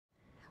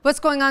What's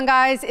going on,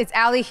 guys? It's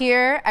Allie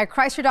here at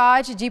Chrysler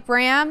Dodge Jeep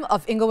Ram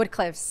of Englewood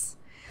Cliffs.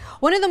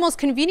 One of the most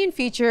convenient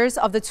features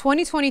of the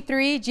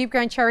 2023 Jeep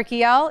Grand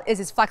Cherokee L is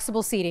its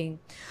flexible seating.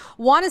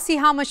 Want to see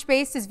how much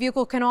space this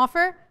vehicle can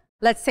offer?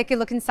 Let's take a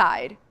look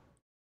inside.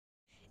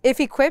 If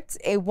equipped,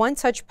 a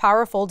one-touch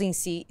power folding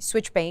seat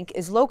switch bank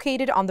is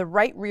located on the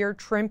right rear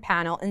trim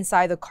panel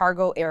inside the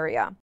cargo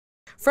area.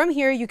 From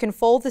here, you can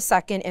fold the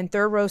second and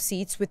third row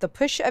seats with the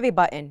push of a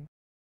button.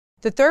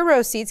 The third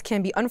row seats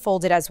can be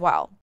unfolded as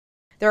well.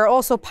 There are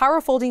also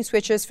power folding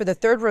switches for the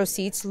third row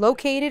seats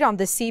located on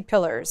the seat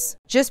pillars,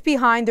 just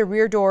behind the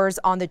rear doors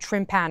on the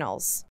trim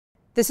panels.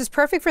 This is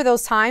perfect for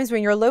those times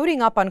when you're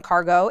loading up on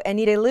cargo and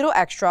need a little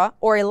extra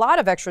or a lot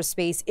of extra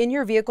space in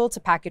your vehicle to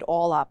pack it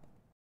all up.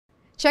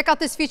 Check out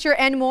this feature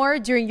and more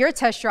during your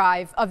test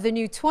drive of the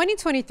new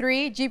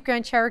 2023 Jeep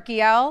Grand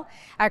Cherokee L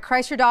at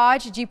Chrysler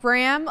Dodge Jeep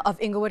Ram of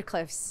Englewood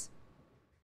Cliffs.